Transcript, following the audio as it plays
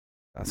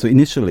So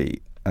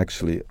initially,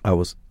 actually, I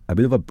was a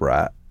bit of a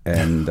brat,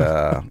 and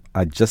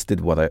I just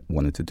did what I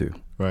wanted to do.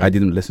 Right. I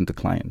didn't listen to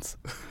clients.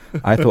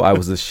 I thought I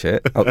was the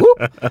shit. And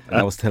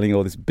I was telling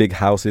all these big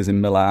houses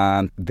in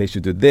Milan, they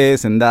should do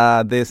this and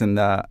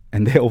that,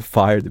 and they all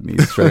fired me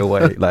straight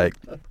away. Like,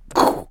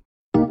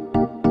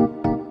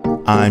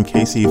 I'm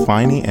Casey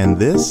Finey, and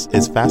this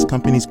is Fast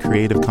Company's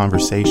Creative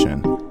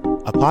Conversation,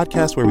 a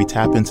podcast where we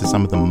tap into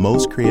some of the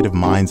most creative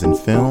minds in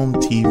film,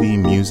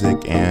 TV, music,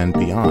 and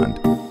beyond.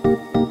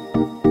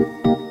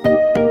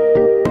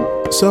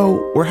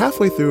 So, we're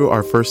halfway through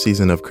our first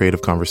season of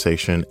Creative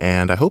Conversation,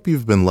 and I hope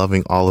you've been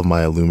loving all of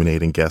my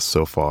illuminating guests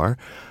so far.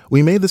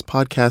 We made this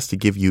podcast to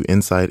give you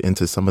insight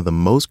into some of the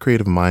most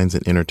creative minds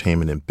in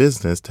entertainment and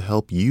business to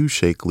help you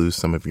shake loose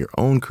some of your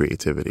own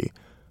creativity.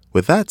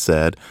 With that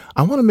said,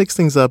 I want to mix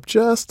things up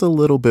just a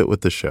little bit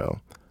with the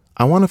show.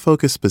 I want to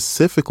focus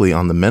specifically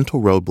on the mental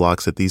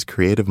roadblocks that these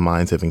creative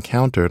minds have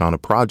encountered on a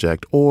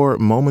project or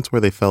moments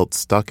where they felt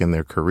stuck in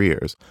their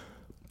careers.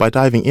 By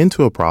diving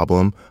into a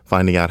problem,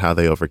 finding out how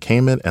they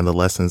overcame it, and the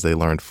lessons they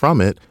learned from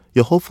it,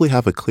 you'll hopefully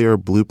have a clearer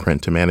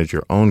blueprint to manage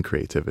your own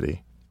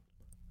creativity.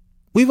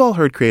 We've all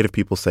heard creative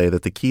people say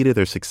that the key to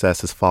their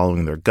success is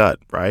following their gut,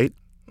 right?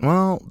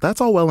 Well, that's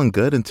all well and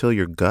good until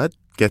your gut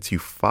gets you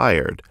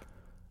fired.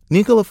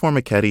 Nicola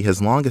Formichetti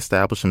has long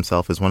established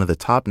himself as one of the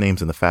top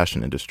names in the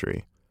fashion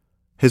industry.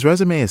 His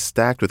resume is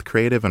stacked with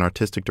creative and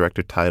artistic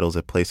director titles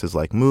at places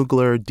like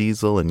Mugler,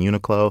 Diesel, and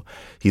Uniqlo.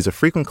 He's a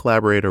frequent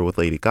collaborator with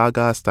Lady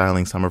Gaga,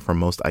 styling some of her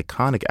most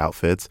iconic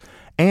outfits,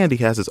 and he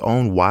has his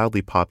own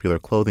wildly popular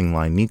clothing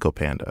line, Nico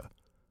Panda.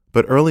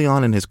 But early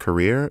on in his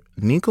career,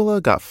 Nicola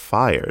got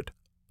fired.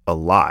 A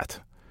lot.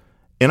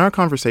 In our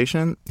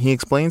conversation, he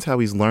explains how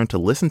he's learned to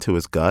listen to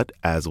his gut,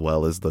 as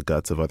well as the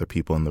guts of other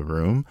people in the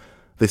room,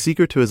 the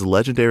secret to his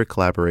legendary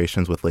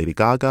collaborations with Lady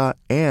Gaga,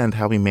 and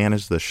how he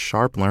managed the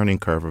sharp learning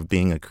curve of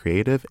being a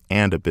creative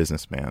and a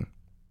businessman.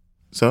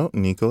 So,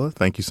 Nicola,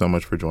 thank you so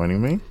much for joining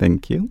me.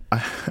 thank you. I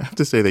have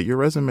to say that your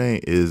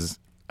resume is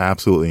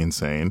absolutely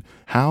insane.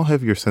 How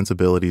have your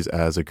sensibilities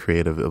as a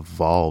creative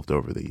evolved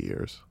over the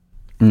years?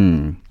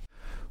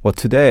 Well,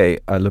 today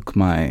I look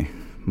my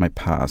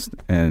past,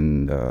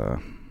 and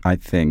I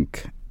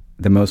think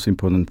the most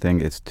important thing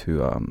is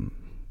to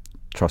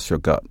trust your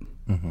gut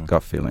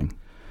feeling.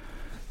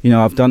 You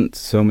know, I've done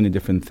so many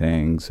different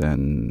things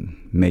and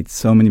made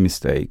so many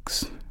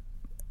mistakes,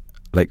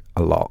 like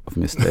a lot of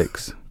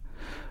mistakes.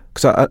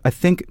 Because I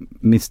think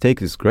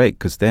mistake is great,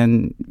 because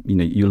then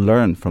you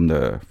learn from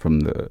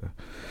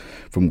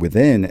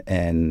within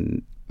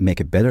and make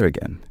it better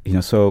again.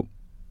 So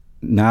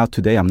now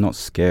today I'm not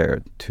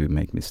scared to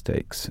make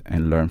mistakes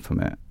and learn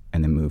from it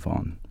and then move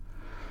on.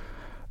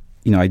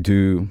 I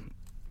do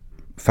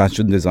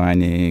fashion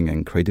designing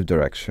and creative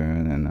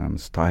direction, and I'm a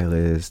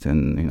stylist,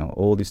 and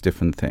all these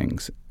different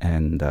things.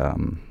 And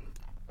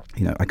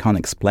I can't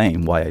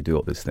explain why I do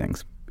all these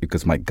things,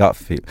 because my gut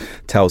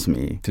tells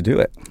me to do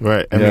it.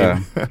 Right. I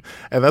mean,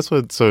 and that's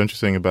what's so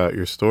interesting about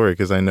your story,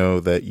 because I know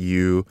that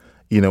you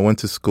went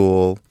to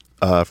school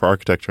for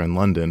architecture in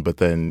London, but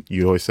then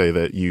you always say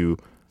that you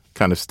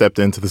kind of stepped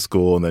into the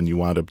school and then you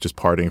wound up just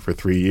partying for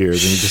 3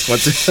 years and you just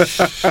went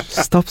to...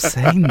 Stop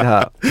saying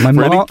that.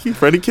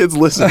 For any kids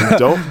listening,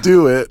 don't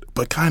do it,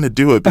 but kind of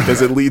do it,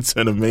 because it leads to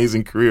an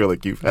amazing career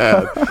like you've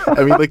had.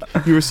 I mean, like,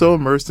 you were so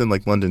immersed in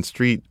like London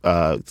street,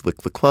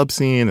 like the club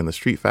scene and the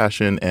street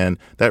fashion, and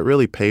that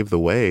really paved the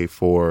way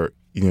for,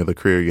 the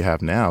career you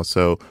have now.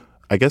 So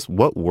I guess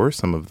what were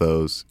some of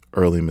those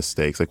early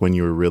mistakes, like when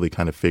you were really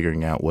kind of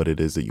figuring out what it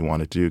is that you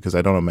want to do? Because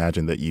I don't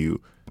imagine that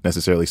you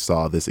necessarily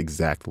saw this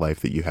exact life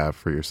that you have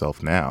for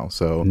yourself now.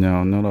 So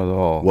no, not at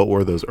all. What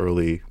was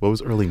early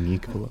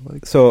Nicola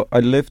like? So I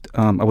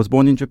was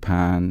born in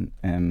Japan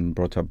and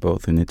brought up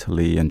both in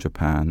Italy and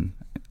Japan.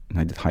 And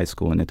I did high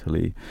school in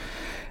Italy.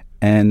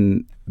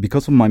 And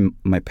because of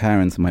my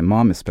parents, my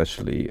mom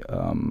especially,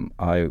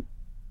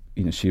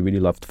 she really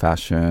loved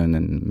fashion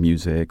and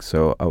music.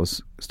 So I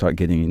start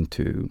getting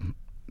into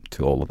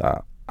all of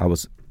that. I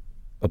was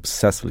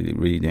obsessively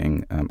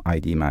reading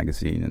ID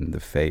magazine and The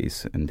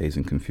Face and Dazed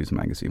and Confused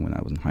magazine when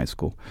I was in high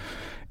school.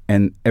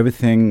 And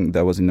everything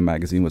that was in the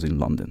magazine was in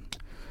London.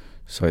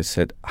 So I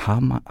said, how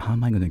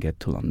am I going to get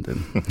to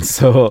London?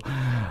 So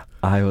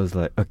I was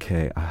like,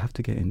 okay, I have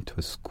to get into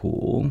a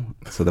school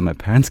so that my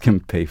parents can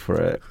pay for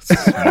it.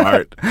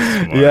 Smart.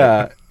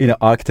 Yeah.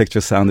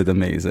 Architecture sounded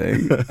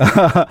amazing.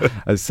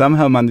 I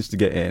somehow managed to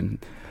get in.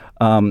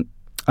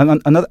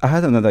 And I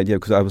had another idea,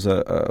 because I was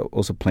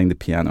also playing the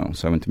piano.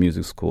 So I went to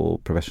music school,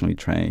 professionally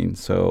trained.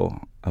 So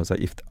I was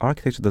like, if the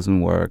architecture doesn't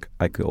work,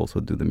 I could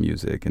also do the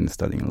music and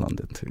study in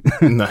London too.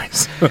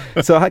 Nice.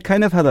 So I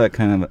kind of had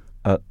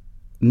a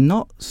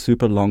not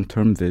super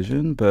long-term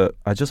vision, but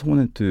I just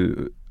wanted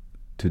to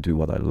do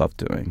what I love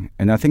doing.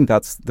 And I think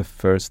that's the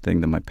first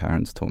thing that my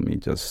parents told me: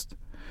 just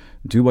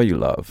do what you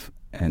love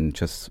and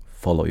just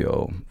follow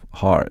your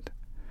heart.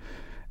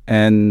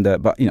 And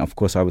but of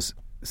course, I was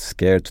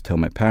scared to tell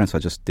my parents. I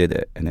just did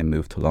it, and then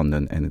moved to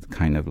London, and it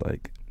kind of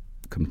like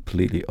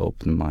completely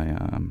opened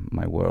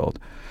my world.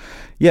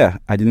 Yeah,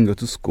 I didn't go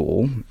to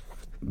school.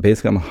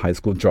 basically I'm a high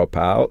school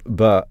dropout,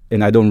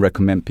 and I don't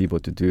recommend people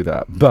to do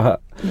that.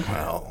 But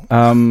Wow.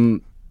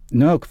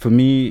 no, for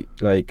me,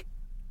 like,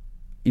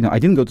 I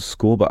didn't go to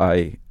school, but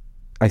I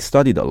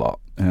studied a lot.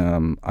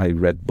 I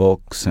read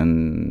books,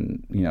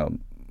 and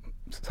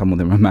some of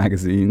them are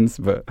magazines,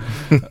 but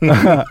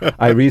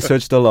I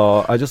researched a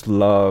lot. I just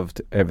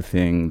loved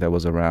everything that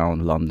was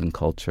around London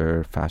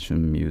culture,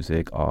 fashion,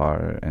 music,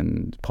 art,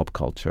 and pop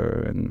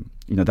culture, and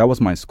that was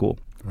my school.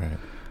 Right.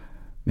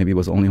 Maybe it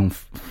was only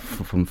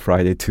from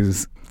Friday to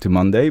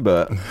Monday,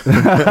 but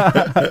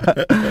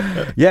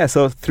yeah.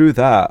 So through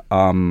that,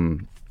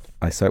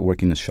 I started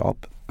working in a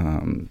shop,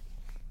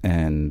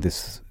 and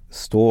this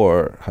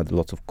store had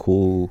lots of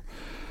cool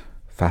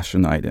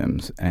fashion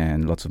items,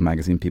 and lots of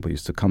magazine people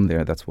used to come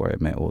there. That's where I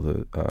met all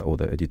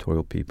the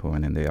editorial people,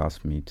 and then they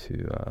asked me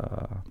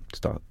to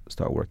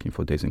start working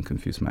for Dazed and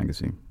Confused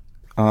magazine.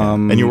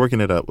 And you're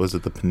working it up. Was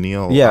it the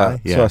Peniel Yeah.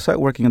 Eye? Yeah. So I started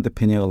working at the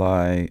Peniel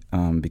Eye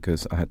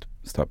because I had to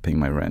start paying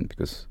my rent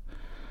because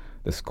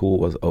the school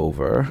was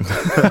over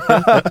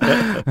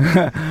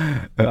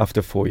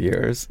after 4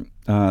 years.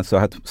 So I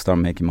had to start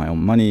making my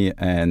own money,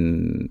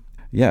 and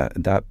yeah,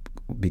 that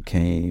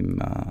became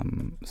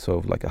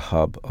sort of like a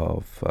hub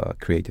of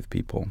creative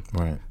people.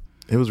 Right.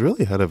 It was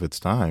really ahead of its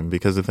time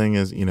because the thing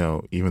is,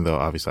 even though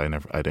obviously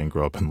I didn't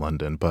grow up in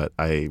London, but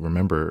I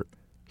remember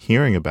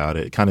hearing about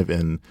it kind of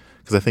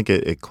because I think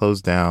it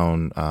closed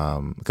down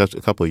a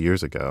couple of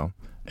years ago.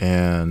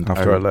 And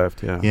After I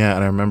left, yeah. Yeah,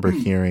 and I remember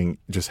hearing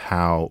just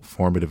how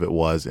formative it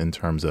was in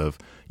terms of,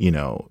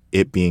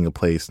 it being a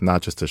place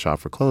not just to shop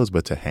for clothes,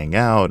 but to hang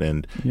out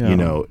and,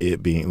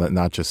 it being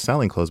not just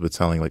selling clothes, but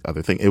selling like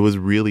other things. It was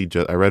really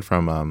just, I read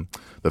from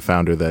the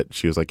founder that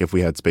she was like, if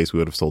we had space, we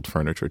would have sold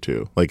furniture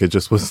too. Like it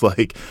just was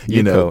like,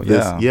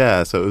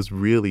 yeah. So it was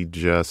really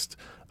just,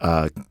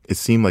 it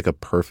seemed like a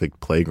perfect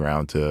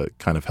playground to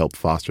kind of help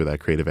foster that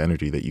creative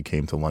energy that you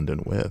came to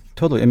London with.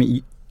 Totally. I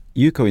mean,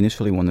 Yuko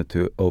initially wanted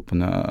to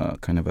open a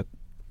kind of a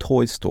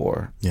toy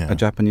store, a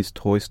Japanese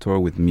toy store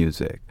with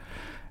music.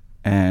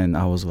 And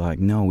I was like,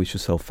 no, we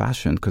should sell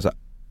fashion. Because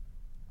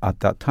at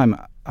that time,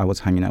 I was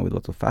hanging out with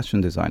lots of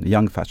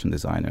young fashion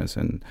designers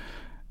and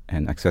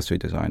accessory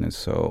designers.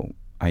 So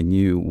I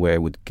knew where I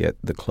would get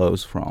the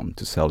clothes from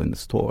to sell in the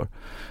store.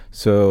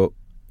 So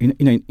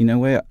in a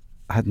way,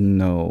 I had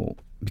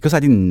because I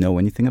didn't know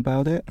anything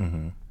about it,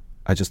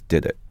 I just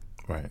did it.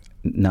 Right.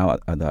 Now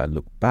that I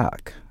look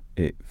back,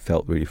 it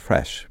felt really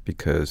fresh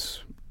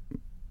because,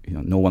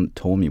 no one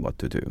told me what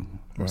to do.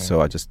 Right.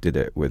 So I just did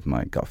it with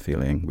my gut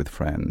feeling, with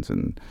friends.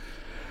 And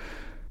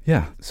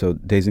yeah, so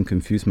Dazed and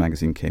Confused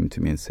magazine came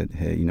to me and said,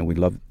 hey, we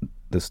love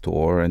the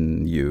store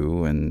and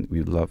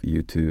we'd love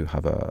you to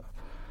have a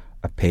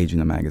page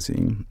in a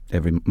magazine,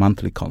 every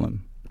monthly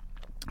column.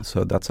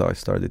 So that's how I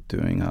started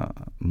doing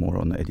more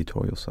on the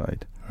editorial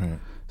side. Right.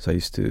 So I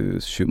used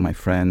to shoot my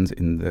friends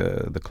in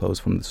the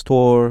clothes from the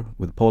store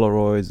with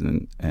Polaroids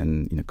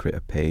and create a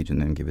page and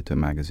then give it to a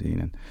magazine.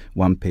 And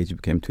one page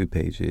became 2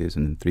 pages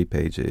and then 3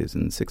 pages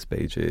and 6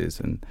 pages.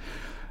 And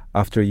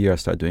after a year, I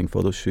started doing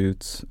photo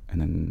shoots.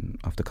 And then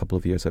after a couple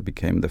of years, I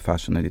became the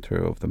fashion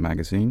editor of the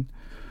magazine,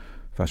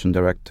 fashion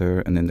director,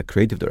 and then the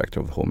creative director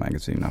of the whole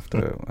magazine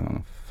after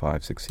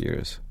 5-6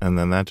 years. And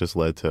then that just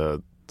led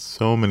to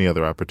so many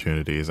other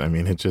opportunities. I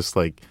mean, it's just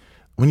like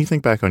when you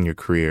think back on your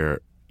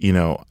career,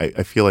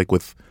 I feel like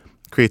with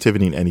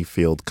creativity in any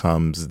field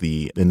comes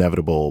the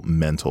inevitable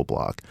mental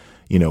block,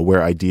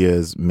 where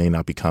ideas may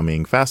not be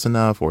coming fast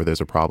enough or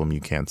there's a problem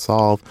you can't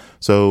solve.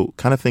 So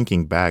kind of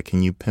thinking back,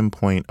 can you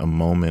pinpoint a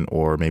moment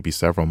or maybe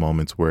several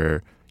moments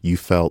where you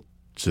felt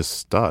just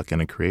stuck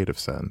in a creative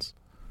sense?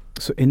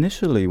 So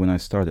initially when I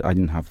started, I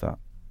didn't have that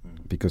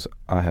because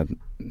I had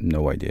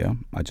no idea.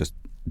 I just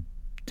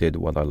did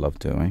what I loved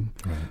doing.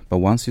 Right. But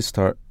once you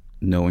start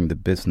knowing the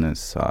business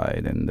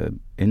side and the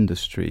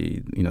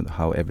industry,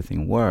 how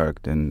everything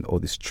worked and all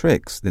these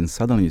tricks, then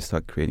suddenly you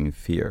start creating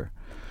fear.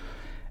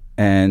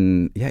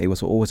 And yeah, it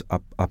was always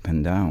up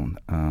and down.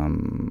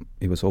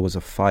 It was always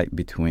a fight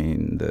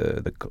between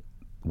the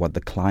what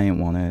the client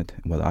wanted,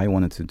 what I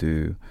wanted to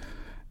do.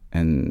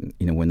 And,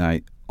 when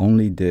I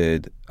only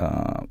did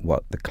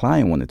what the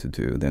client wanted to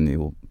do, then it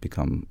will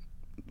become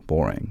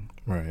boring.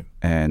 Right.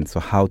 And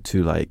so how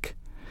to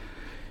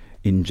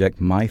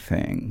inject my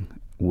thing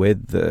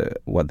with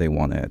what they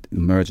wanted,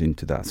 merge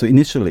into that. So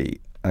initially,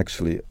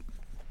 actually,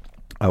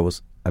 I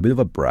was a bit of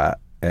a brat,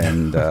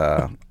 and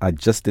I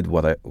just did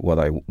what I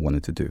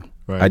wanted to do.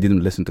 Right. I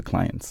didn't listen to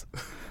clients.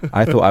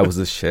 I thought I was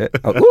the shit.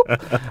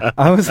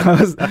 I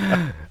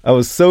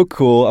was so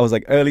cool. I was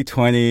like early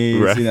 20s.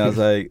 Right. I was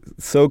like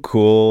so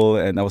cool,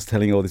 and I was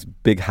telling all these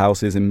big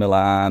houses in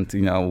Milan,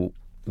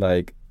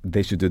 like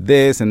they should do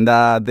this and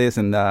that,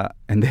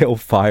 and they all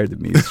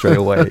fired me straight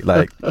away.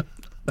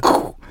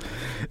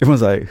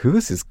 Everyone's like, who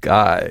is this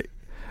guy?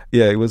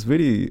 Yeah, it was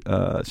really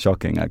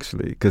shocking,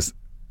 actually, because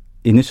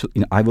initially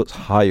I was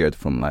hired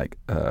from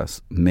a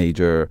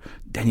major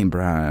denim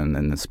brand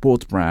and a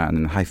sports brand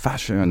and high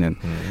fashion. And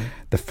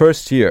the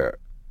first year,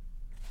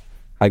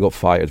 I got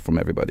fired from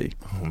everybody.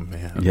 Oh,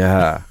 man.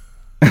 Yeah.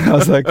 I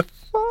was like,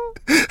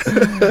 fuck.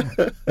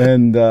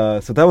 And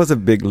so that was a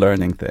big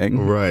learning thing.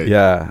 Right.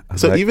 Yeah.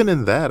 So even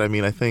in that, I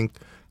mean, I think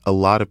a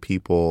lot of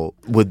people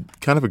would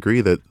kind of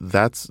agree that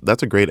that's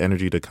a great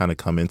energy to kind of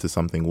come into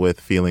something with,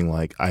 feeling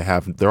like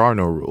there are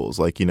no rules.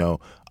 Like, you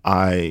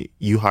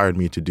hired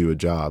me to do a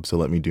job, so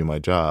let me do my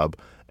job.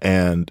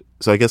 And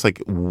so I guess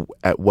like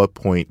at what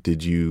point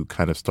did you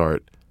kind of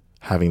start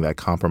having that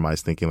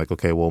compromise, thinking like,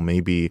 okay, well,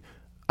 maybe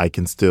I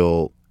can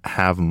still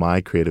have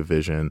my creative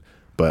vision,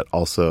 but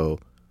also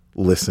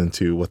listen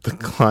to what the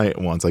client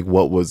wants? Like,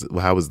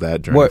 how was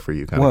that journey for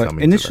you? Kind of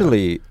coming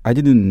initially, to that? I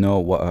didn't know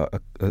what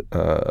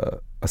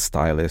a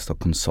stylist or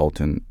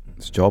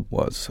consultant's job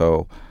was.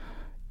 So,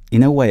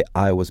 in a way,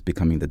 I was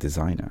becoming the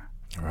designer.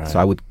 Right. So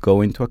I would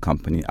go into a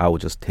company, I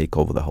would just take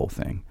over the whole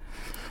thing,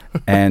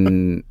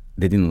 and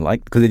they didn't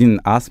because they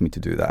didn't ask me to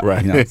do that.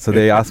 Right. So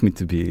they asked me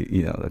to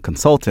be, a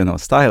consultant or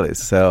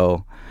stylist.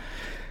 So,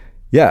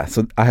 yeah,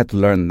 so I had to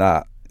learn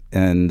that,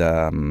 and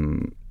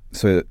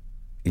so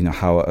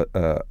how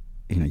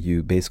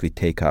you basically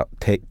take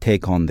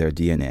on their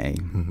DNA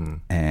mm-hmm.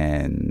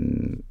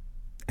 and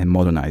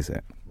modernize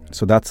it. Right.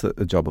 So that's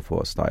a job of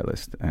a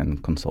stylist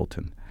and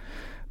consultant.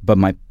 But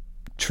my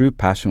true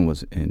passion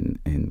was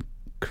in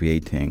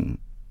creating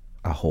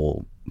a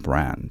whole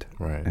brand.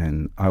 Right.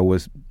 And I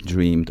always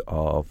dreamed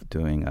of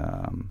doing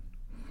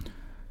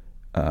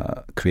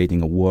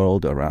creating a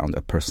world around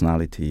a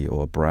personality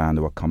or a brand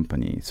or a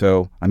company.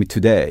 So, I mean,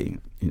 today,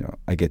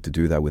 I get to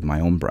do that with my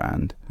own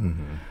brand.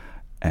 Mm-hmm.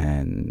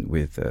 And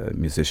with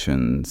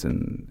musicians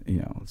and,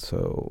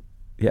 so,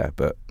 yeah,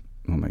 but,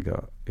 oh my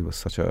God, it was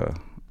such a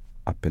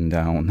up and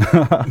down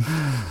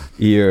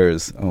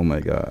years. Oh my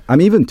God. I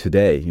mean, even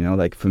today,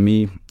 like for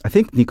me, I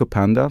think Nico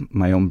Panda,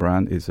 my own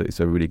brand, is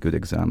a really good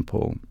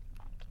example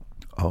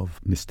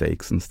of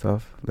mistakes and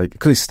stuff. Like,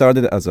 because it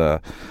started as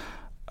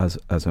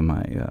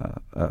my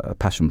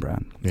passion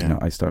brand. Yeah.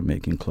 I started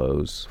making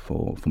clothes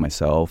for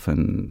myself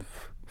and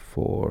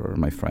for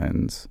my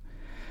friends.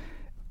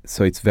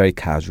 So it's very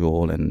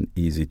casual and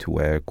easy to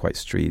wear, quite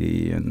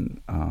streety,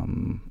 and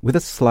with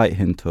a slight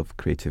hint of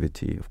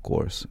creativity, of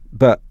course.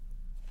 But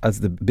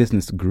as the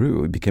business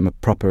grew, it became a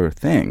proper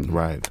thing.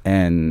 Right.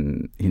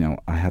 And,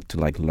 I had to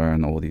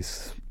learn all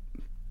these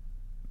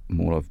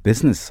more of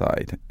business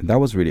side.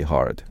 That was really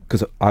hard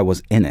because I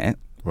was in it.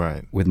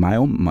 Right. With my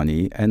own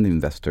money and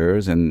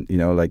investors, and,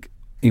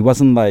 it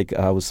wasn't like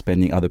I was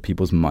spending other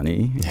people's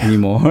money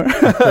anymore,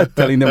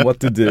 telling them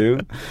what to do.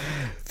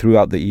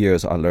 Throughout the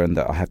years, I learned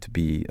that I have to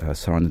be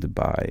surrounded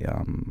by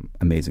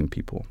amazing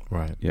people.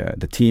 Right. Yeah,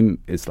 the team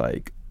is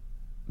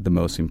the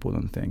most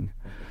important thing.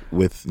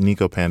 With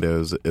Nico Panda,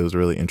 it was a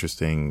really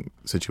interesting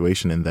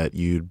situation in that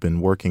you'd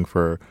been working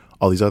for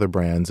all these other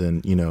brands,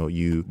 and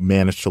you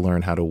managed to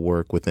learn how to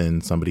work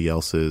within somebody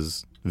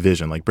else's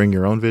vision, like bring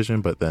your own vision,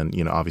 but then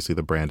obviously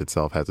the brand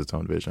itself has its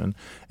own vision.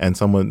 And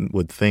someone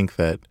would think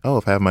that,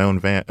 if I have my own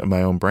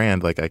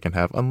brand, like I can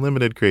have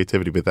unlimited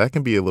creativity, but that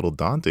can be a little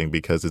daunting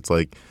because it's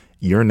like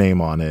your name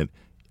on it,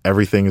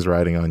 everything is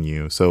riding on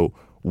you. So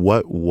I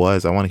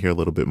want to hear a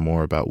little bit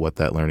more about what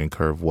that learning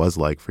curve was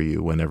like for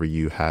you whenever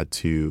you had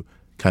to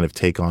kind of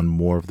take on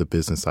more of the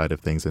business side of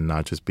things and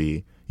not just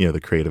be, the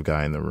creative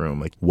guy in the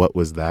room. Like, what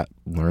was that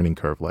learning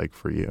curve like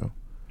for you?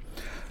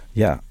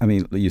 Yeah, I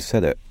mean, you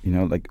said it,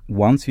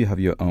 once you have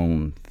your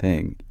own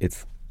thing,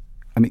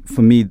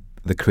 for me,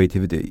 the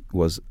creativity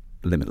was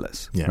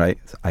limitless, right?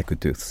 So I could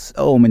do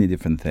so many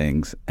different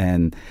things.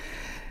 And,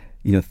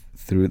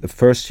 through the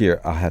first year,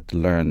 I had to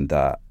learn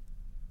that,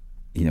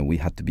 we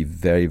had to be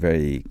very,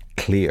 very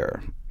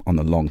clear on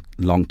the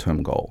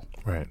long-term goal.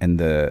 Right. And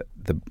the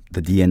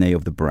DNA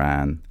of the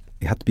brand,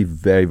 it had to be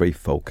very, very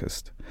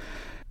focused.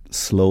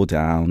 Slow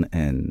down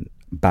and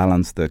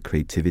balance the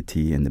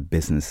creativity and the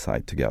business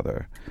side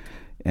together,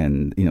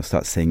 and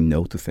start saying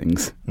no to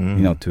things,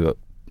 to a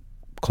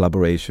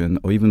collaboration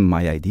or even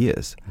my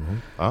ideas. Mm-hmm.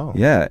 Oh,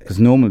 yeah, because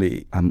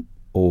normally I'm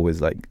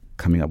always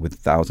coming up with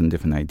 1,000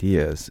 different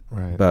ideas,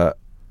 right. But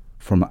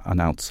from an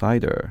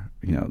outsider,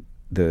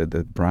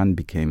 the brand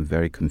became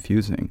very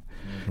confusing.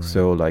 Right.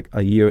 So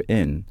a year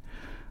in,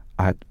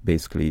 I had to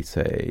basically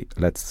say,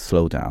 let's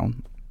slow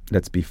down,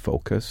 let's be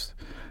focused.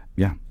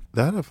 Yeah.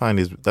 That I find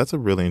that's a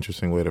really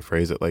interesting way to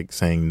phrase it, like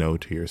saying no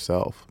to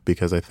yourself,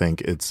 because I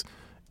think it's,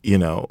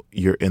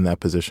 you're in that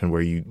position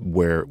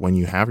where when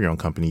you have your own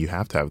company, you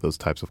have to have those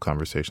types of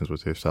conversations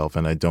with yourself.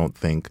 And I don't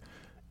think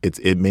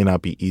it may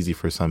not be easy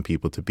for some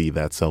people to be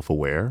that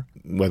self-aware,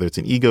 whether it's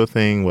an ego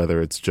thing,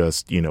 whether it's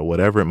just,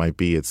 whatever it might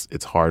be,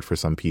 it's hard for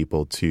some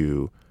people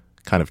to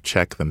kind of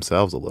check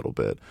themselves a little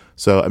bit.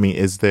 So, I mean,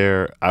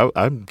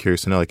 I'm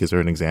curious to know, is there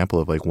an example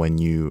of when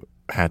you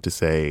had to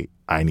say,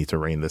 I need to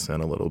rein this in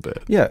a little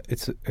bit? Yeah,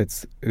 it's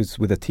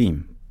with a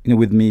team.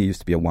 With me, it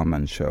used to be a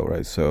one-man show,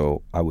 right?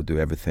 So I would do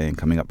everything,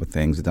 coming up with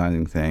things,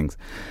 designing things.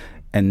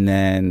 And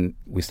then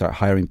we start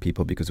hiring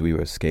people because we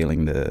were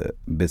scaling the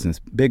business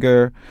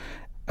bigger.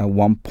 At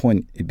one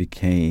point, it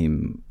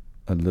became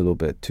a little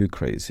bit too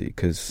crazy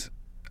because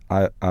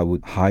I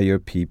would hire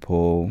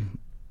people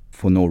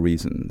for no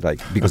reason,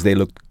 because they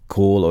looked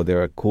cool or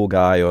they're a cool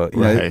guy, or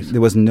right. there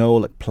was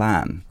no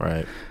plan.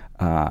 Right.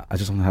 I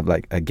just want to have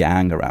like a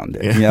gang around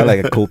it,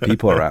 like a cool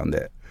people around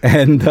it.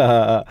 And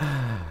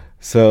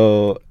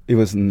so it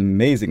was an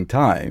amazing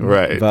time.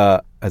 Right.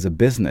 But as a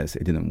business,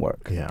 it didn't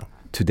work. Yeah.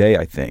 Today,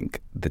 I think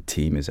the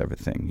team is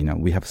everything.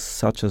 We have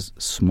such a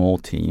small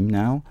team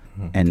now,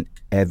 and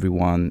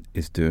everyone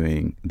is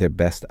doing their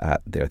best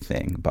at their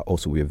thing. But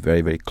also, we are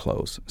very, very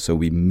close. So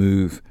we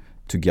move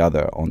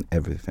together on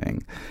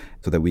everything,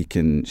 so that we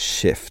can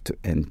shift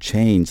and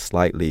change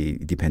slightly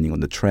depending on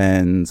the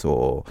trends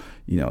or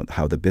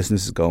how the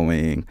business is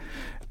going.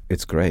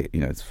 It's great.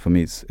 For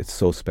me, it's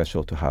so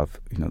special to have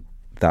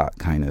that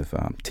kind of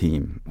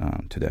team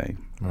today.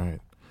 Right.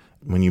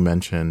 When you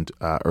mentioned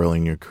early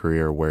in your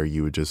career where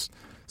you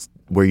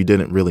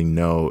didn't really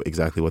know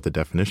exactly what the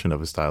definition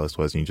of a stylist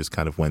was, and you just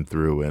kind of went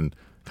through and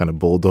kind of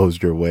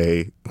bulldozed your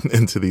way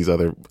into these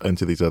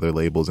other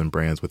labels and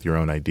brands with your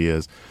own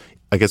ideas.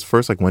 I guess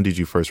first, like, when did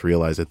you first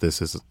realize that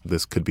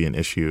this could be an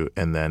issue,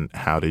 and then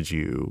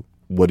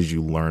what did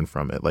you learn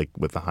from it? Like,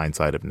 with the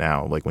hindsight of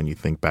now, like when you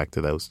think back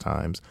to those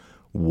times,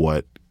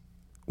 what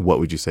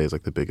would you say is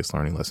like the biggest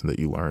learning lesson that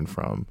you learned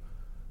from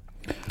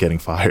getting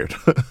fired?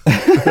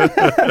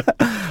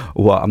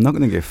 Well, I'm not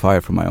going to get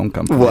fired from my own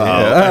company.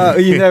 Wow.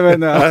 You never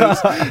know.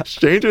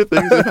 Stranger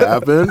things have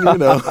happened,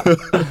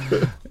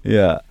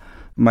 Yeah.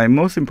 My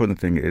most important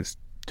thing is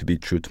to be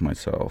true to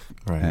myself,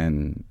 right,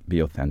 and be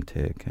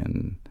authentic.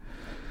 And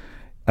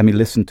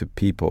listen to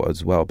people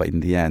as well. But in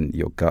the end,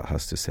 your gut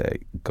has to say,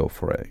 go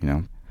for it,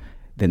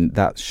 Then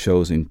that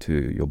shows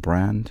into your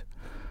brand,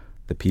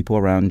 the people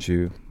around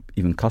you,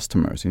 even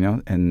customers,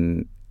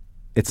 And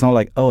it's not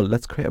like, oh,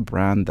 let's create a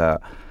brand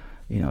that,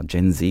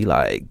 Gen Z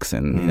likes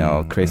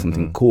and, create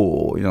something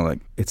cool. Like,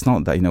 it's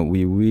not that,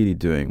 we're really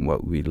doing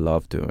what we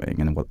love doing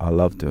and what I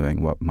love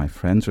doing, what my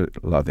friends are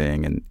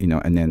loving. And,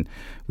 and then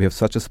we have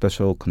such a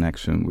special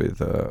connection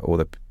with all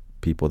the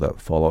people that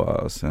follow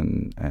us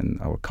and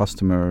our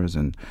customers.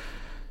 And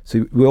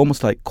so we're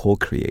almost like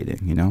co-creating,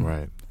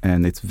 Right.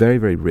 And it's very,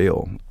 very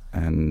real.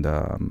 And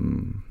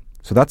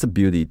so that's the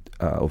beauty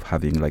of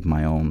having like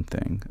my own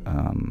thing.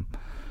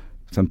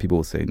 Some people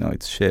will say, no,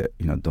 it's shit,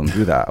 don't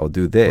do that, or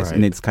do this. Right.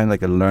 And it's kind of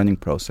like a learning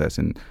process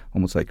and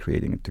almost like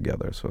creating it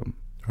together. So,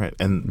 right.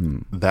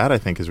 And that I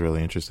think is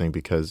really interesting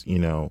because,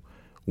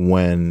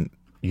 when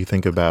you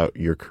think about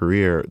your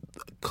career,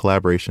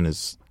 collaboration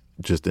is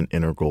just an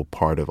integral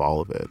part of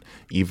all of it.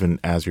 Even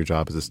as your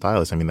job as a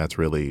stylist, that's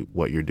really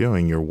what you're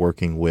doing. You're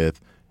working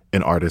with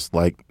an artist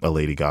like a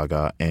Lady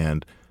Gaga,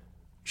 and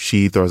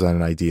she throws out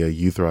an idea,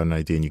 you throw out an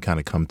idea, and you kind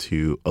of come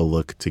to a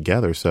look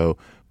together. So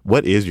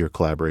what is your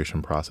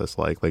collaboration process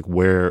like? Like,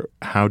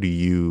 how do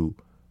you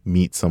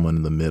meet someone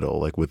in the middle,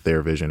 like with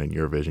their vision and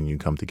your vision, you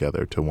come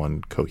together to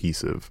one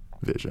cohesive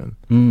vision?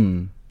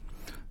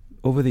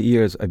 Over the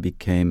years, I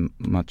became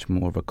much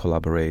more of a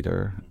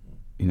collaborator.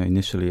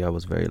 Initially I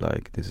was very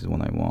like, this is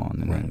what I want.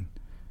 And right, then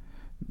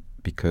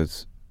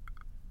because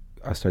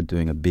I started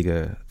doing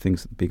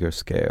bigger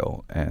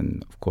scale,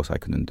 and of course I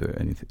couldn't do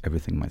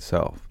everything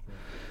myself.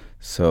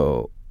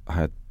 So I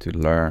had to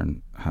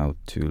learn how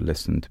to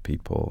listen to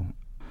people.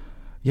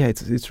 Yeah,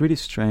 it's really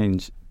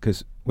strange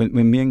because when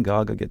me and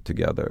Gaga get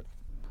together,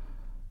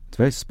 it's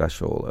very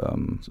special.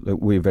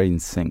 We're very in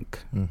sync.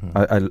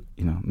 I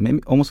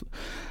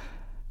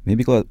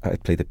maybe because I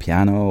play the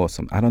piano or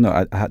something. I don't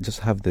know. I just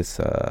have this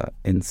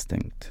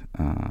instinct.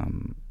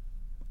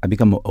 I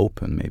become more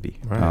open, maybe,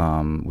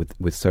 right,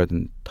 with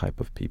certain type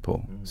of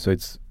people. So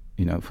it's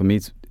for me,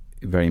 it's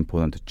very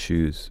important to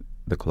choose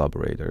the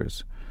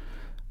collaborators.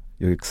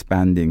 You're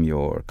expanding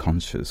your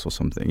conscious or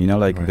something.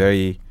 Like right,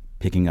 very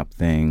picking up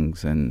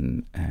things,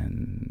 and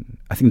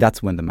I think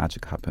that's when the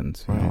magic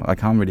happens. Right. I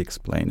can't really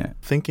explain it.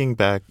 Thinking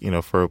back,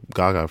 for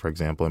Gaga, for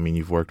example,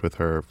 you've worked with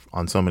her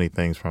on so many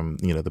things, from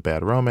the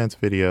Bad Romance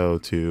video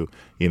to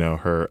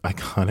her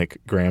iconic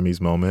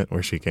Grammys moment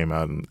where she came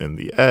out in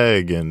the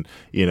egg, and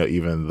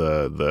even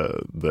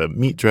the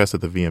meat dress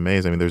at the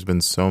VMAs. There's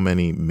been so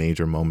many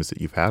major moments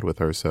that you've had with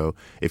her. So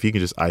if you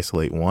can just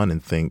isolate one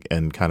and think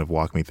and kind of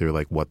walk me through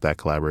like what that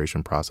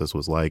collaboration process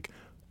was like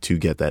to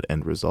get that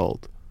end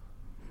result.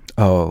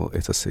 Oh,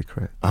 it's a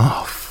secret.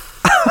 Oh.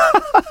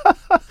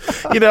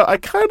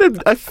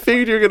 I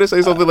figured you were going to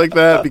say something like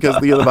that because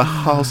the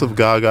House of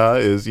Gaga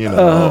is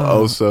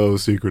oh so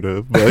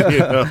secretive. But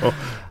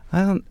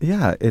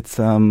yeah, it's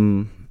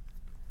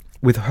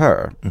with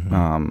her.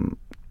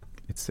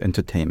 It's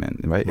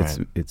entertainment, right?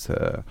 It's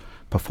a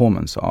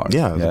performance art.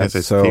 Yeah,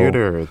 it's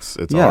theater. It's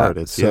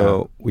art.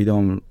 So we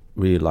don't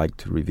really like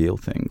to reveal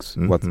things.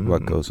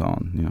 What goes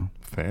on?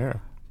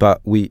 Fair.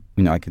 But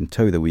I can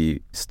tell you that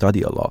we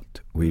study a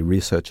lot, we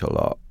research a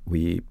lot,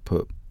 we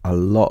put a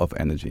lot of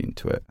energy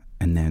into it,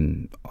 and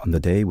then on the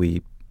day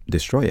we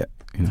destroy it.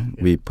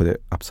 We put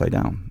it upside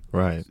down.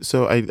 Right.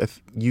 So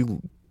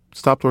you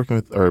stopped working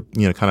with, or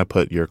kind of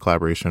put your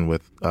collaboration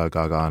with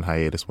Gaga on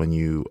hiatus when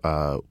you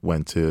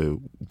went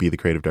to be the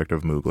creative director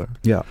of Mugler.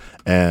 Yeah.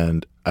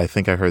 And I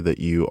think I heard that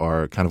you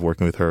are kind of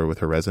working with her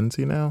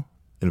residency now.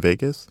 in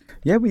Vegas?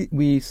 Yeah,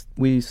 we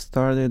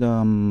started.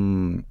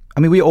 I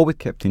mean, we always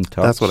kept in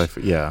touch. That's what that's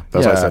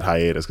why I said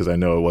hiatus, because I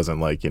know it wasn't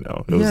like, it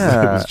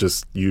was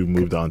just you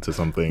moved on to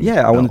something.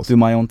 Yeah, I wanted to do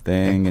my own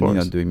thing, Of and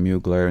course. doing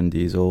Mugler and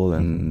Diesel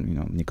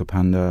and Nico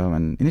Panda,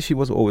 and she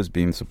was always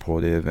being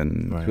supportive,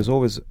 and Right. she was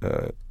always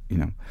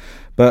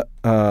but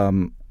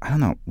I don't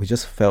know. We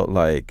just felt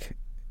like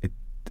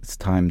it's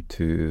time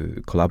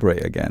to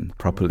collaborate again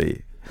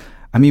properly.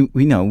 I mean,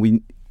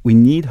 we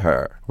need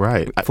her,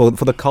 Right. for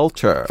the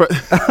culture.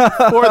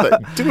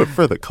 Do it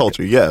for the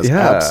culture. Yes,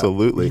 Yeah,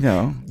 absolutely. you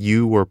know.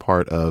 You were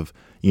part of,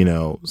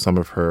 some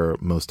of her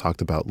most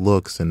talked about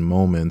looks and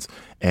moments,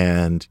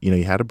 and,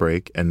 you had a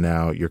break, and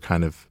now you're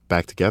kind of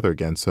back together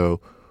again. So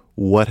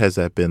what has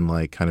that been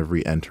like, kind of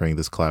re-entering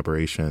this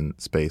collaboration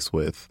space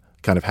with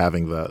kind of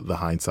having the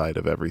hindsight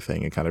of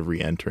everything and kind of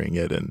re-entering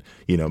it? And,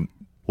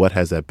 what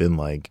has that been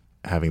like,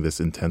 having this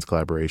intense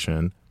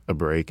collaboration, a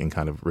break, and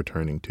kind of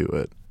returning to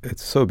it?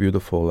 It's so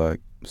beautiful. Like,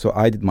 so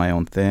I did my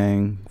own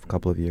thing for a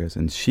couple of years,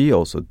 and she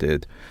also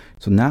did.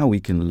 So now we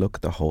can look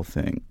at the whole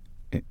thing,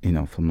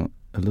 from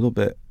a little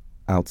bit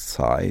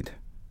outside,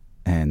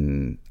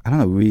 and I don't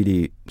know,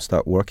 really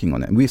start working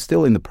on it. And we're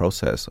still in the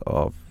process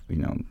of,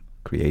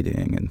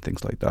 creating and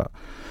things like that.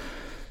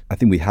 I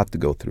think we had to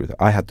go through that.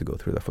 I had to go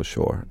through that for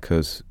sure,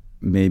 because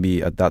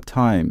maybe at that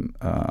time,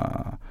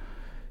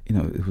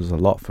 it was a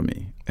lot for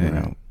me.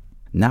 Right.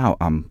 Now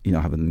I'm,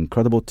 have an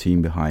incredible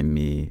team behind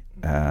me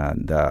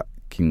that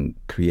can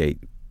create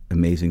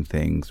amazing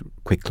things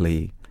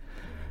quickly,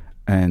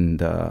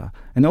 and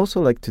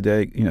also like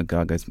today,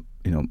 Gaga's,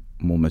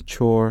 more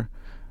mature.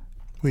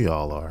 We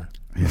all are.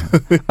 Yeah.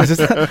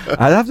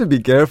 I have to be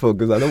careful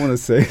because I don't want to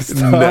say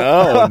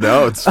stuff.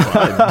 No, it's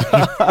fine.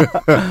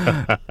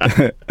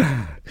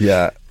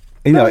 Yeah,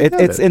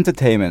 it's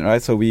entertainment,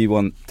 right? So we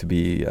want to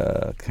be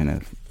kind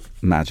of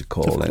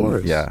magical. Of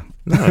course. And yeah.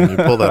 No, and you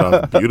pull that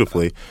off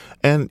beautifully.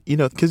 And,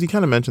 because you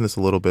kind of mentioned this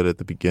a little bit at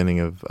the beginning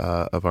of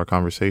our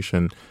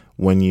conversation,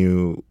 when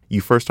you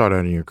first started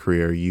out in your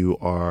career,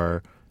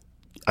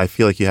 I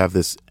feel like you have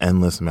this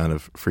endless amount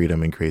of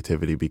freedom and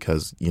creativity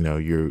because,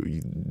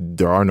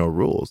 there are no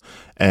rules.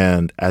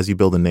 And as you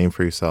build a name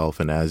for yourself,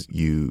 and as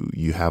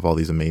you have all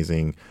these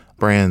amazing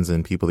brands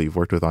and people that you've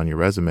worked with on your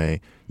resume,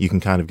 you can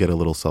kind of get a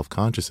little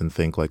self-conscious and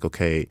think like,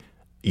 okay,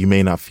 you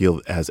may not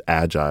feel as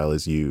agile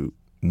as you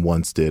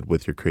once did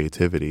with your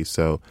creativity.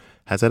 So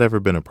has that ever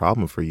been a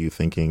problem for you,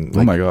 thinking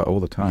like, oh my God, all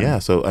the time. Yeah.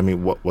 So, I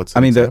mean, what's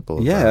an example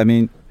of that? I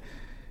mean,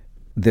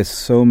 there's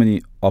so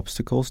many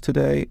obstacles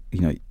today,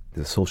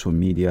 the social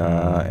media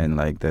and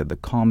like the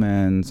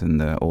comments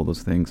and all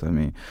those things. I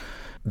mean,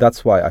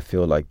 that's why I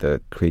feel like the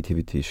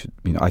creativity should,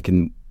 I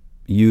can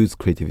use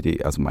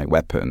creativity as my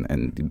weapon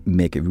and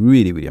make it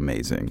really, really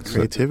amazing.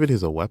 Creativity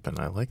is a weapon.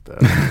 I like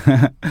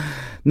that.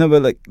 No,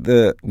 but like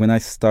when I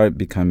started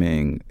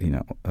becoming,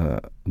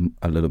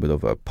 a little bit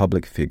of a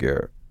public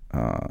figure,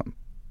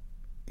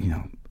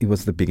 it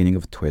was the beginning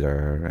of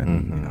Twitter,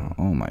 and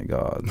oh my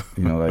God,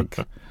 like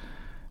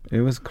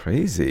it was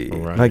crazy.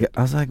 Right. Like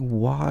I was like,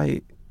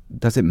 why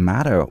does it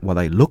matter what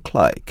I look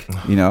like,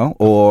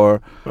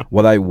 or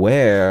what I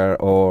wear,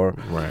 or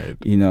Right.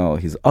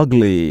 He's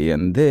ugly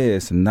and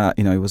this and that.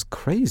 It was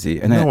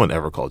crazy. And No one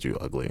ever called you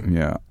ugly.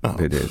 Yeah, Oh.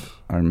 they did.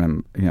 I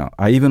remember.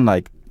 I even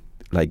like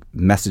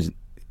messaged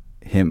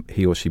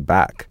he or she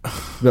back.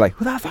 Be like,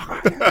 who the fuck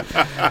are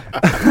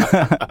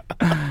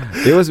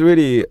you? It was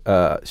really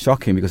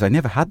shocking because I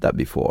never had that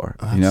before.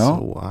 That's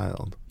so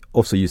wild.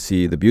 Also, you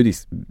see the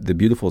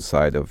beautiful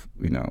side of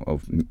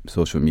of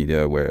social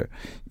media, where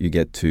you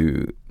get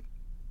to,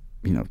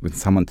 when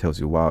someone tells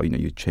you, "Wow,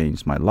 you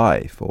changed my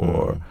life,"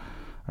 or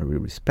 "I really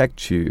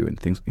respect you," and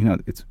things.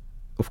 It's,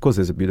 of course,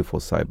 there's a beautiful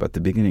side, but the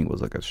beginning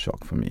was like a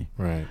shock for me.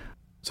 Right.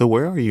 So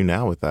where are you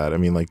now with that? I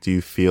mean, like, do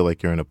you feel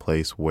like you're in a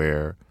place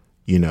where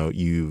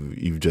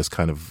you've just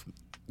kind of,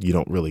 you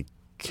don't really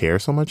care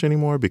so much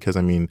anymore? Because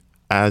I mean,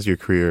 as your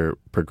career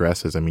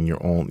progresses, I mean,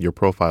 your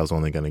profile is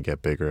only going to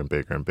get bigger and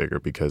bigger and bigger,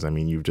 because I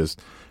mean,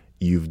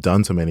 you've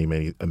done so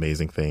many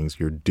amazing things.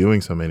 You're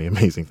doing so many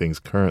amazing things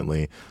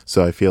currently.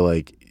 So I feel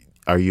like,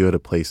 are you at a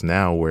place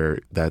now where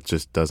that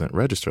just doesn't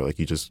register? Like,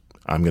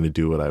 I'm going to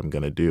do what I'm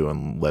going to do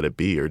and let it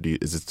be, or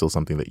is it still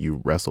something that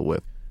you wrestle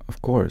with?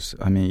 Of course.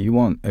 I mean, you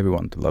want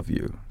everyone to love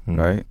you,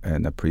 right?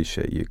 And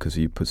appreciate you, because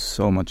you put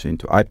so much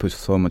into it. I put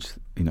so much,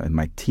 in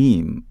my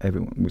team,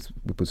 we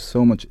put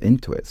so much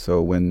into it.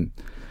 So when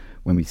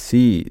we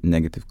see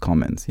negative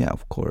comments, yeah,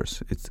 of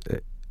course,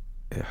 it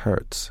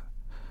hurts.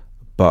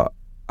 But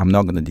I'm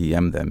not going to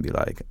DM them and be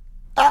like,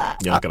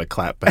 You're not going to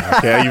clap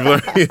back. Yeah, you've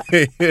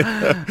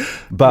learned.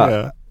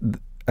 But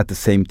at the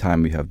same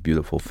time, we have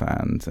beautiful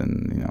fans,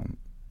 and,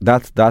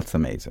 that's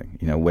amazing,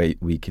 where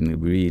we can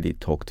really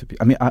talk to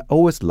people. I mean, I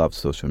always loved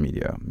social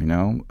media,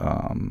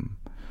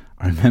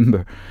 I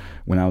remember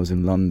when I was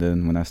in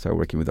London, when I started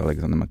working with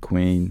Alexander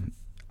McQueen,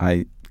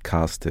 I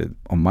casted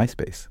on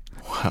MySpace.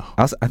 Wow.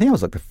 I think I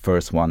was like the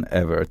first one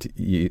ever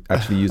to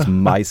actually use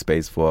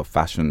MySpace for a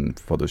fashion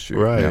photo shoot.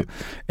 Right.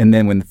 And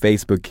then when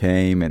Facebook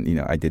came and,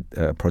 I did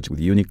a project with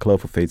Uniqlo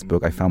for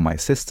Facebook, I found my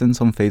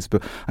assistants on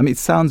Facebook. I mean, it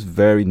sounds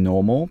very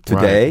normal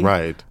today.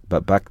 Right.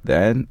 But back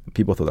then,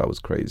 people thought I was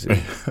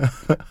crazy.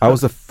 I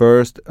was the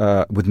first,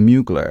 with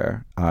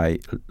Mugler, I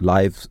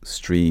live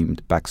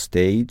streamed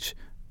backstage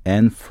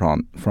and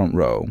front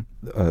row,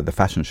 the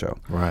fashion show.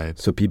 Right.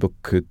 So people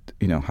could,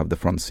 have the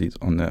front seats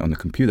on the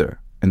computer.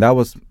 And that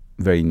was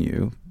very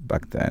new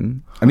back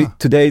then. I mean,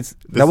 today's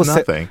that was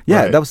nothing.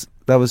 Right. Right.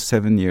 that was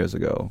 7 years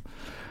ago.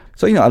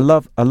 So I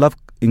love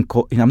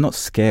I'm not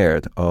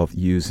scared of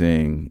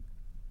using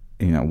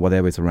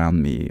whatever is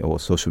around me or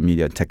social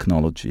media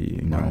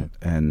technology. Right.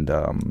 And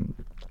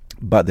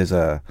but there's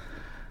a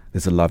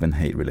love and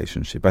hate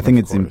relationship. I think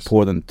it's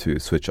important to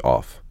switch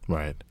off.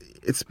 Right.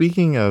 It's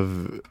speaking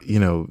of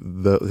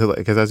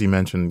because as you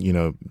mentioned,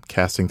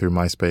 casting through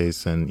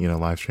MySpace and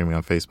live streaming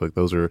on Facebook,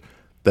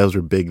 those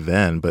are big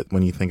then. But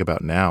when you think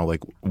about now,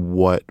 like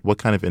what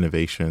kind of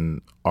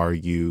innovation are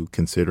you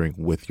considering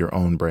with your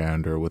own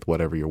brand or with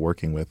whatever you're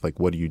working with? Like,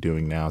 what are you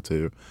doing now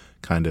to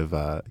kind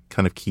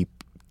of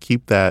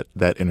keep that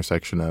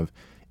intersection of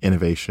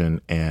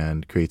innovation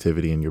and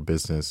creativity in your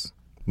business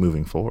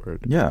moving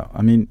forward? Yeah,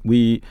 I mean,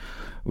 we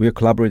are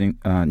collaborating.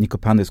 Nico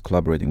Panda is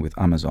collaborating with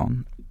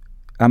Amazon.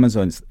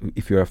 Amazon is,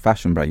 if you're a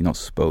fashion brand, you're not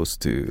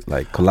supposed to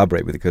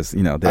collaborate with it because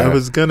I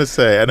was gonna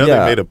say, I know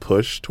they made a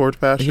push toward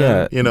fashion.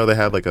 Yeah. They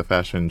had like a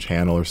fashion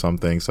channel or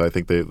something. So I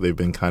think they've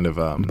been kind of.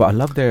 But I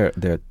love their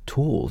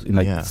tools.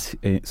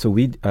 So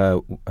we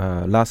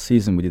last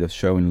season we did a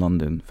show in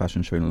London,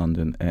 fashion show in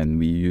London, and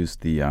we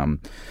used the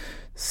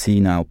See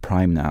Now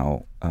Prime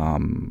Now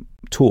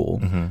tool.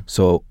 Mm-hmm.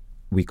 So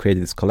we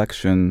created this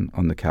collection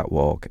on the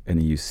catwalk,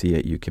 and you see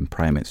it, you can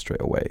prime it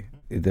straight away.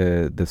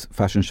 The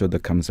fashion show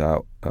that comes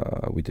out,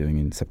 we're doing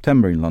in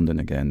September in London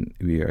again.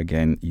 We are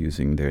again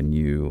using their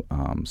new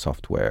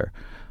software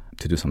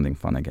to do something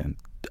fun again.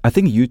 I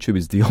think YouTube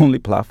is the only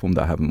platform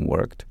that I haven't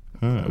worked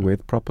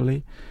with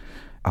properly.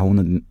 I want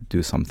to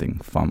do something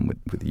fun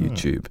with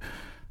YouTube.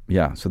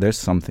 Yeah, so there's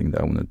something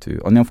that I want to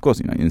do. And of course,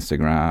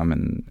 Instagram,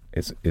 and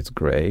it's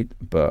great,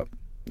 but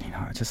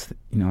I just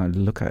I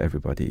look at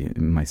everybody,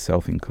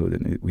 myself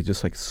included. We're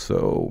just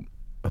so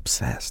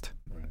obsessed.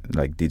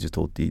 Like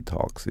digital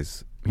detox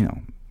is,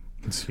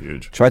 it's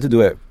huge. Try to do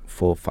it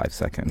for 5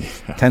 seconds,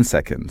 10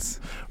 seconds,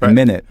 right. A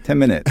minute, 10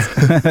 minutes.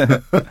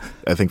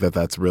 I think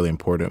that's really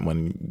important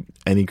when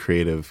any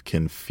creative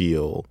can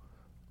feel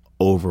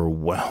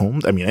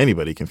overwhelmed. I mean,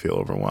 anybody can feel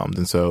overwhelmed.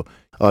 And so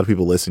a lot of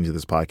people listening to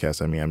this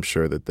podcast, I mean, I'm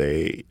sure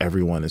that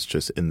everyone is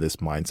just in this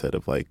mindset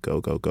of like,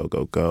 go, go, go,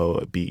 go,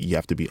 go. You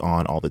have to be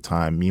on all the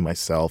time. Me,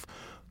 myself,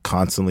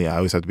 constantly, I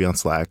always have to be on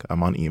Slack.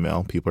 I'm on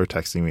email. People are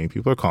texting me.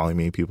 People are calling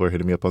me. People are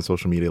hitting me up on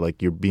social media.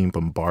 Like, you're being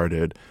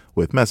bombarded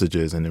with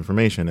messages and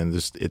information. And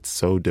it's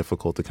so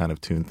difficult to kind of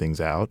tune things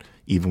out,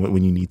 even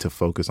when you need to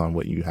focus on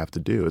what you have to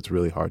do. It's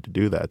really hard to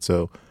do that.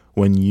 So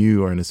when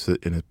you are in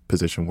a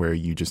position where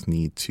you just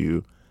need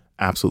to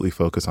absolutely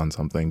focus on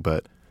something,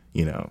 but,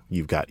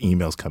 you've got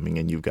emails coming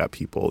in, you've got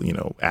people,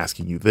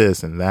 asking you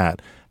this and that,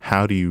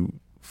 how do you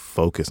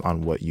focus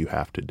on what you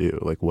have to do?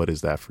 Like, what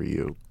is that for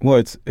you? Well,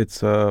 it's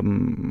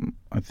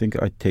I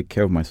think I take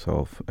care of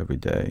myself every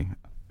day.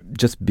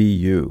 Just be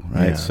you,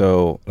 right? Yeah.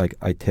 So like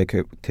I take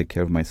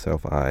care of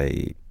myself.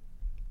 I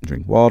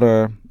drink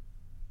water,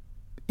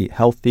 eat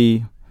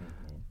healthy,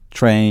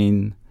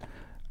 train,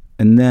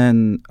 and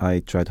then I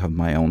try to have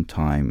my own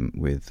time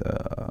with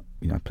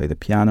I play the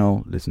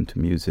piano, listen to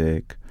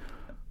music,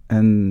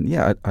 and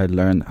I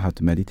learned how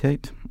to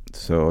meditate.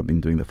 So I've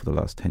been doing that for the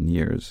last 10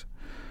 years.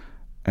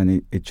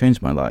 And it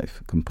changed my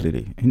life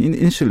completely. And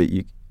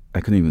initially, I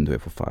couldn't even do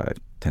it for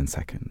 5-10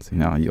 seconds.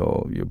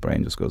 Your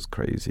brain just goes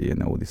crazy,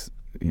 and all these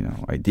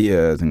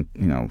ideas and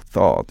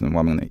thoughts and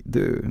what I'm going to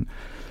do.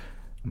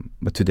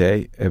 But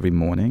today, every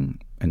morning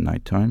and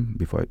nighttime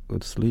before I go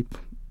to sleep,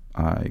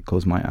 I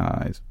close my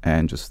eyes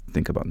and just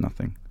think about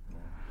nothing.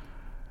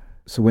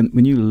 So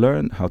when you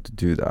learn how to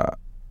do that,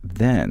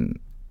 then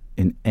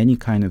in any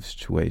kind of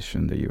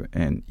situation that you're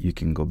in, you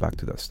can go back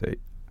to that state.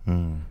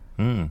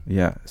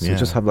 Yeah. So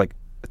just have like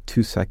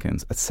 2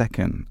 seconds, a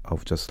second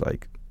of just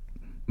like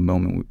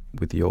moment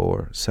with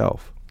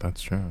yourself.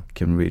 That's true.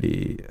 Can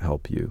really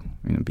help you,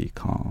 be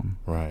calm.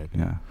 Right.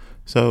 Yeah.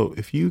 So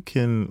if you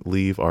can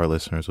leave our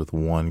listeners with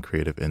one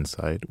creative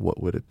insight,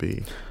 what would it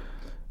be?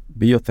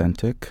 Be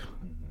authentic,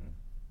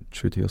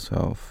 true to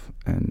yourself,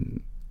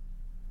 and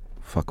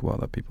fuck what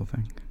other people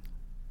think.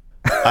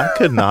 I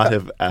could not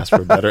have asked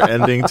for a better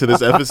ending to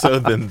this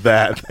episode than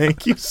that.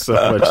 Thank you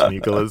so much,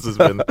 Nicholas. This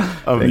has been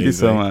amazing. Thank you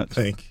so much.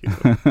 Thank you.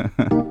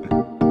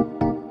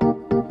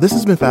 This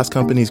has been Fast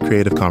Company's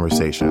Creative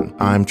Conversation.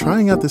 I'm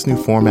trying out this new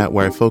format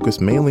where I focus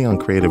mainly on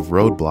creative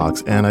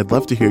roadblocks, and I'd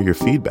love to hear your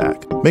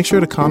feedback. Make sure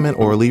to comment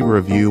or leave a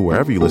review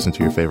wherever you listen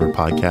to your favorite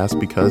podcast,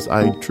 because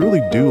I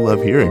truly do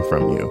love hearing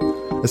from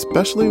you,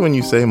 especially when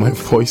you say my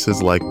voice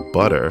is like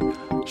butter.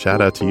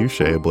 Shout out to you,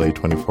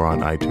 ShayaBlade24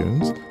 on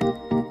iTunes.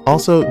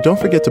 Also, don't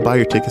forget to buy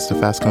your tickets to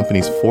Fast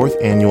Company's 4th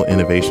Annual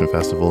Innovation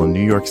Festival in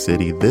New York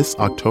City this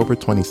October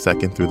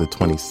 22nd through the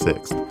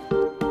 26th.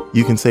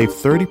 You can save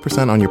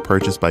 30% on your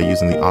purchase by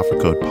using the offer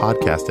code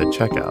podcast at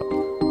checkout.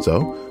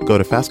 So go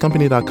to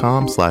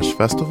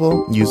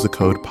fastcompany.com/festival, use the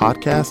code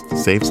podcast,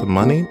 save some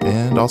money,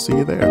 and I'll see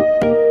you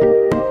there.